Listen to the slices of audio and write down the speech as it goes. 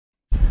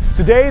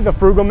Today, the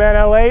Frugal Man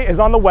LA is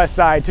on the west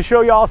side to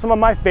show y'all some of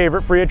my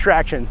favorite free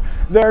attractions.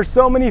 There are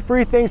so many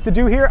free things to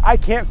do here, I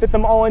can't fit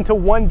them all into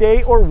one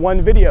day or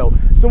one video.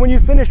 So when you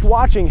finished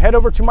watching, head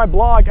over to my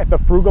blog at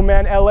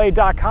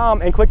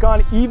thefrugalmanla.com and click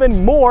on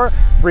even more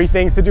free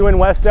things to do in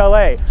West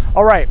LA.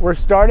 All right, we're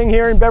starting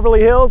here in Beverly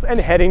Hills and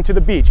heading to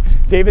the beach.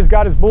 David's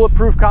got his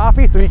bulletproof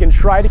coffee so he can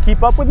try to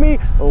keep up with me.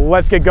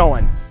 Let's get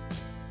going.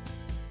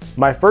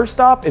 My first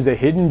stop is a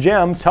hidden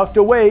gem tucked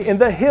away in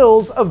the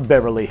hills of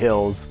Beverly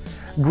Hills.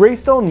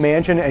 Greystone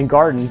Mansion and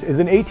Gardens is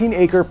an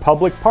 18-acre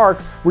public park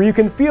where you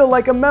can feel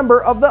like a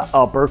member of the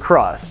upper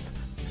crust.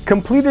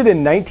 Completed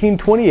in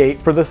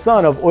 1928 for the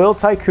son of oil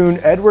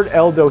tycoon Edward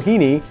L.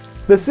 Doheny,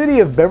 the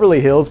city of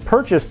Beverly Hills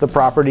purchased the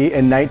property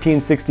in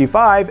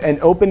 1965 and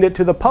opened it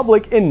to the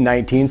public in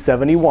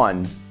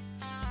 1971.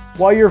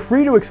 While you're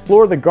free to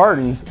explore the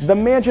gardens, the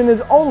mansion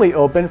is only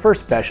open for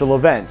special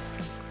events.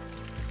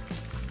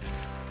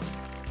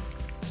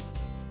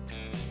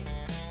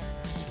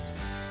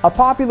 A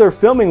popular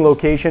filming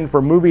location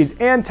for movies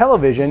and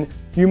television,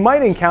 you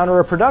might encounter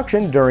a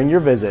production during your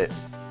visit.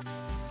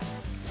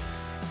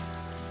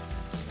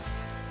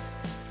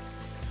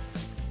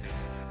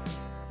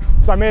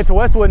 So I made it to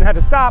Westwood and had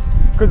to stop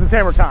because it's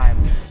hammer time.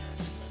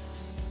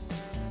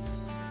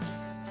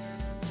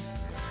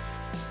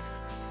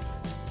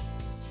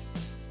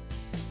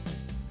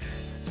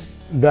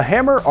 The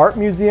Hammer Art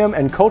Museum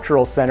and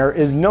Cultural Center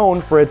is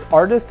known for its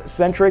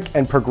artist-centric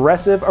and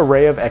progressive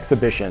array of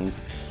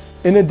exhibitions.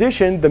 In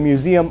addition, the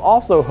museum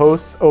also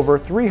hosts over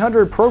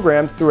 300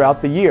 programs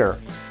throughout the year,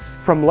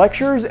 from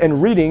lectures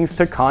and readings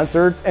to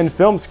concerts and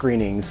film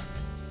screenings.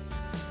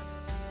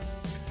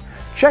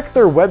 Check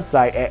their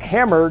website at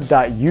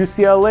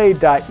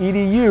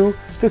hammer.ucla.edu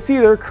to see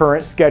their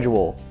current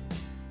schedule.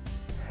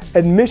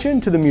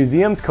 Admission to the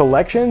museum's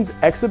collections,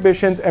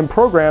 exhibitions, and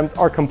programs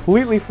are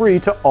completely free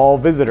to all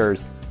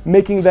visitors,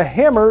 making the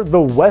Hammer the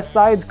West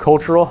Side's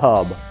cultural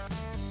hub.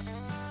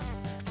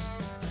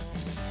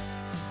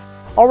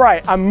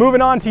 Alright, I'm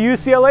moving on to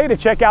UCLA to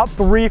check out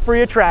 3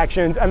 free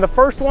attractions, and the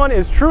first one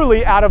is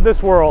truly out of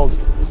this world.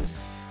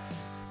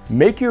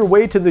 Make your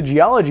way to the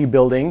Geology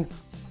Building,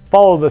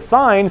 follow the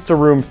signs to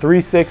room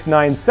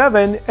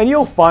 3697, and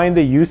you'll find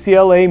the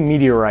UCLA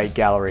Meteorite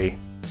Gallery.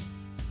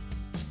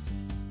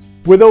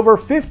 With over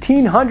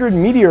 1,500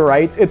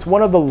 meteorites, it's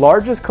one of the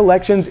largest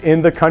collections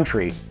in the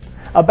country.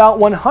 About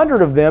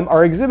 100 of them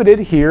are exhibited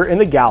here in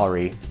the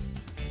gallery.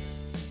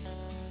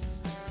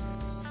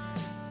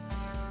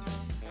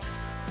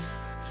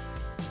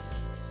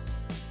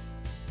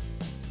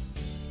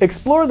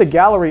 Explore the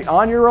gallery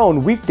on your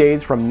own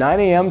weekdays from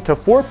 9 a.m. to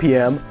 4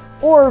 p.m.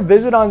 or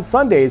visit on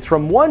Sundays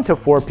from 1 to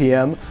 4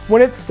 p.m.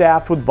 when it's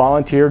staffed with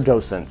volunteer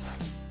docents.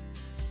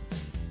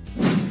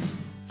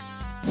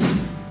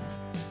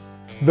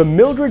 The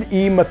Mildred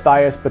E.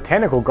 Mathias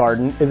Botanical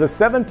Garden is a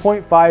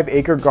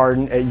 7.5-acre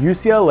garden at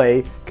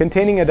UCLA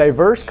containing a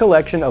diverse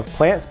collection of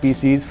plant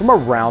species from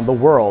around the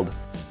world.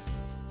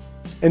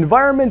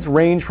 Environments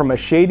range from a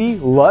shady,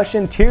 lush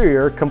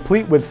interior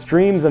complete with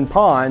streams and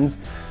ponds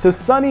to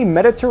sunny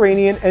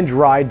Mediterranean and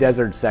dry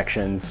desert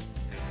sections.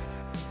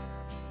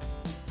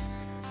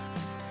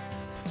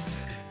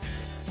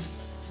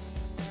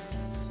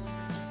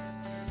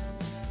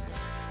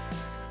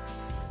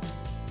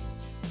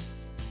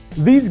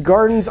 These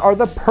gardens are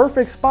the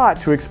perfect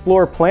spot to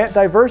explore plant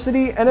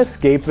diversity and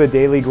escape the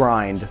daily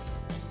grind.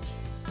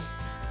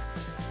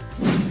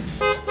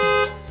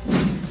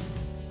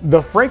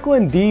 The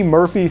Franklin D.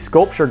 Murphy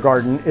Sculpture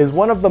Garden is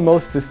one of the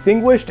most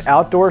distinguished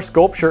outdoor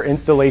sculpture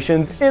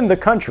installations in the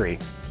country.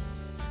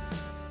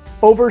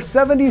 Over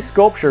 70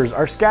 sculptures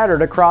are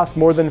scattered across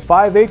more than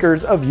 5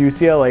 acres of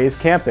UCLA's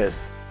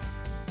campus.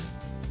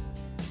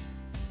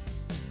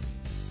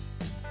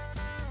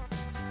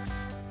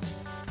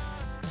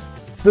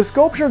 The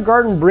Sculpture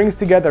Garden brings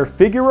together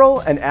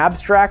figural and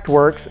abstract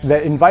works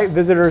that invite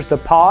visitors to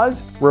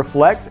pause,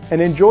 reflect, and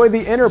enjoy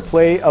the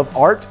interplay of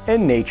art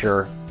and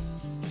nature.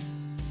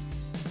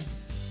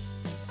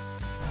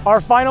 Our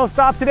final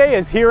stop today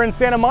is here in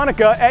Santa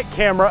Monica at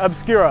Camera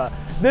Obscura.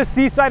 This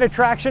seaside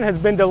attraction has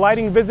been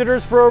delighting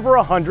visitors for over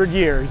 100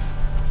 years.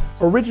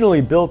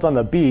 Originally built on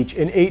the beach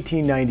in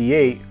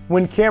 1898,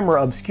 when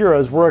Camera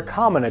Obscuras were a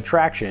common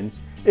attraction,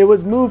 it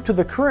was moved to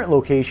the current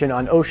location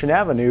on Ocean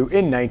Avenue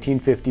in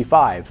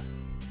 1955.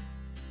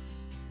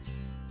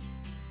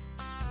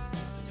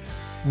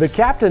 The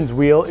captain's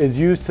wheel is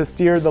used to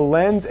steer the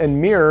lens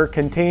and mirror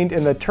contained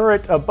in the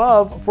turret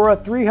above for a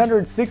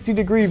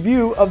 360-degree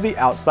view of the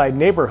outside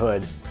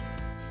neighborhood,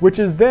 which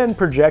is then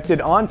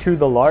projected onto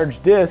the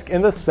large disc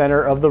in the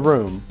center of the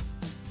room.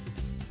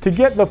 To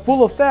get the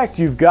full effect,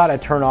 you've got to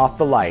turn off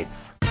the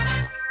lights.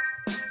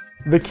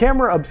 The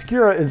Camera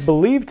Obscura is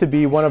believed to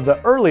be one of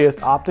the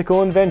earliest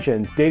optical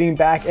inventions, dating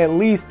back at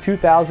least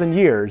 2,000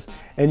 years,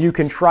 and you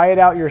can try it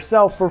out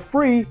yourself for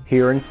free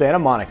here in Santa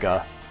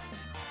Monica.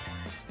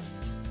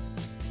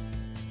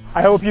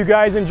 I hope you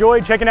guys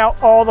enjoyed checking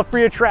out all the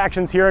free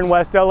attractions here in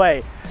West LA.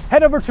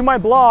 Head over to my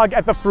blog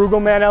at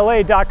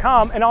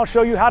thefrugalmanla.com and I'll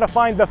show you how to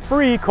find the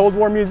free Cold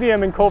War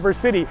Museum in Culver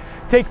City.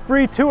 take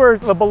free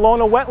tours of the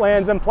Bologna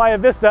wetlands and Playa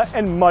Vista,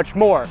 and much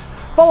more.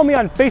 Follow me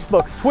on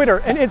Facebook, Twitter,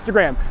 and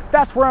Instagram.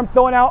 That's where I'm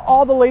throwing out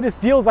all the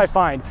latest deals I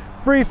find,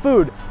 free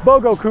food,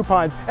 BOGO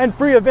coupons, and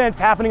free events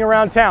happening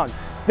around town.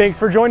 Thanks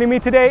for joining me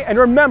today, and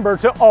remember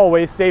to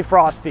always stay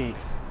frosty.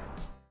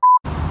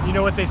 You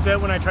know what they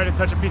said when I tried to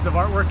touch a piece of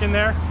artwork in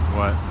there?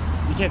 What?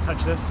 You can't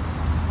touch this.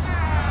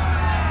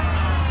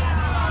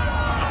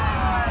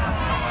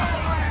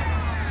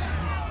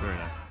 Very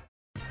nice.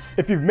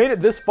 If you've made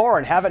it this far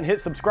and haven't hit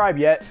subscribe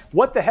yet,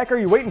 what the heck are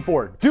you waiting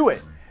for? Do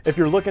it! If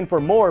you're looking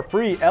for more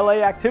free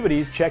LA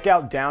activities, check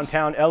out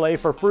Downtown LA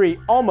for free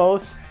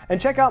almost, and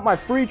check out my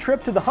free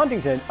trip to the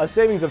Huntington, a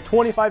savings of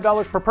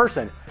 $25 per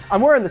person.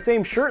 I'm wearing the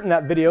same shirt in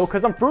that video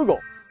because I'm frugal.